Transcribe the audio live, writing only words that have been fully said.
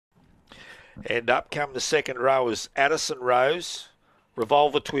And up come the second row is Addison Rose,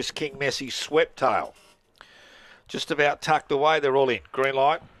 Revolver Twist, King Messi, Swept Tail. Just about tucked away, they're all in. Green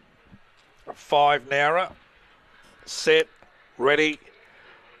light. 5 Nara. Set. Ready.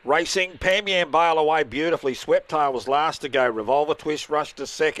 Racing, Pam Yam Bale away beautifully. Swept Tail was last to go. Revolver Twist rushed to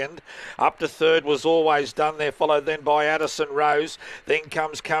second. Up to third was Always Done there, followed then by Addison Rose. Then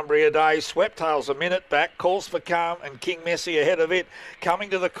comes Cumbria Day. Swept Tail's a minute back. Calls for Calm and King Messi ahead of it.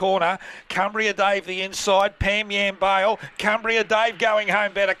 Coming to the corner, Cumbria Dave the inside. Pam Yam Bale. Cumbria Dave going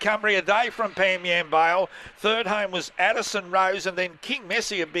home better. Cumbria Dave from Pam Yam Bale. Third home was Addison Rose, and then King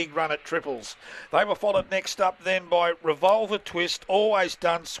Messi a big run at triples. They were followed next up then by Revolver Twist, Always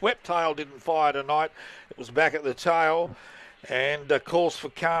Done. Swept Tail didn't fire tonight. It was back at the tail. And Calls for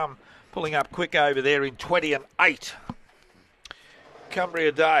Calm pulling up quick over there in 20 and 8.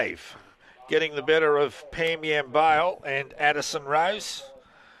 Cumbria Dave getting the better of Pam Yam Bale and Addison Rose.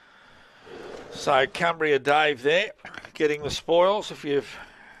 So Cumbria Dave there getting the spoils. If you've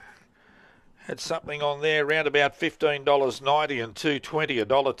had something on there, around about $15.90 and $2.20,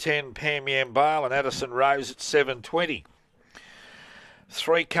 $1.10 Pam Yam Bale and Addison Rose at $7.20.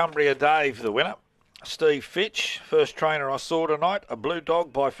 3 Cumbria Dave, the winner. Steve Fitch, first trainer I saw tonight. A Blue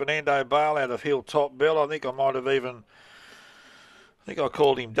Dog by Fernando Bale out of Hilltop Bell. I think I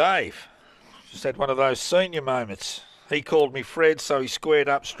called him Dave. Just had one of those senior moments. He called me Fred, so he squared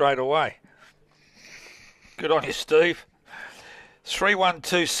up straight away. Good on you, Steve.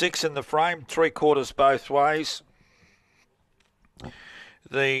 3-1-2-6 in the frame, 3/4 both ways.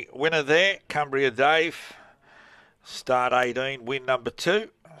 The winner there, Cumbria Dave. Start 18, win number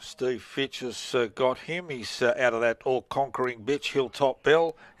 2. Steve Fitch has got him. He's out of that all-conquering bitch, Hilltop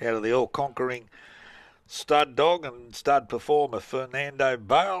Bell, out of the all-conquering stud dog and stud performer, Fernando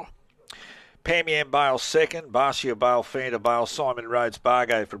Bale. Pam Yam Bale second, Barcia Bale, Fanta Bale, Simon Rhodes,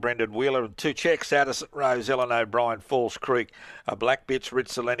 Bargo for Brendan Wheeler, and 2 checks, Addison Rose, Ellen O'Brien, Falls Creek, a Black Bitch,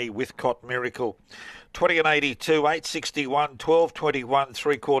 Ritzoleni, Withcott Miracle. 20 and 82, 861, 12.21,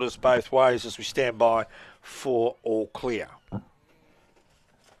 3/4 both ways as we stand by for all clear.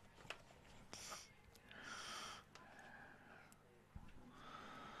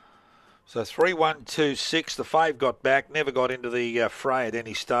 So 3-1-2-6, the fave got back, never got into the fray at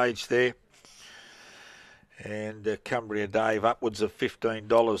any stage there. And Cumbria Dave, upwards of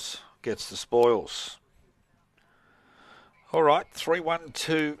 $15, gets the spoils. All right,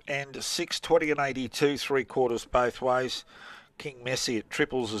 3-1-2 and 6, 20 and 82, 3/4 both ways. King Messi at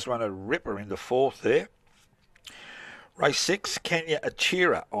triples has run a ripper into 4th there. Race 6, Kenya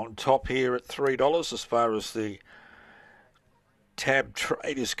Achira on top here at $3 as far as the tab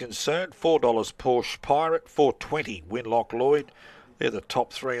trade is concerned. $4 Porsche Pirate, $4.20 Winlock Lloyd. They're the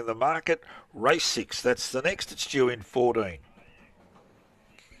top 3 in the market. Race 6, that's the next. It's due in 14.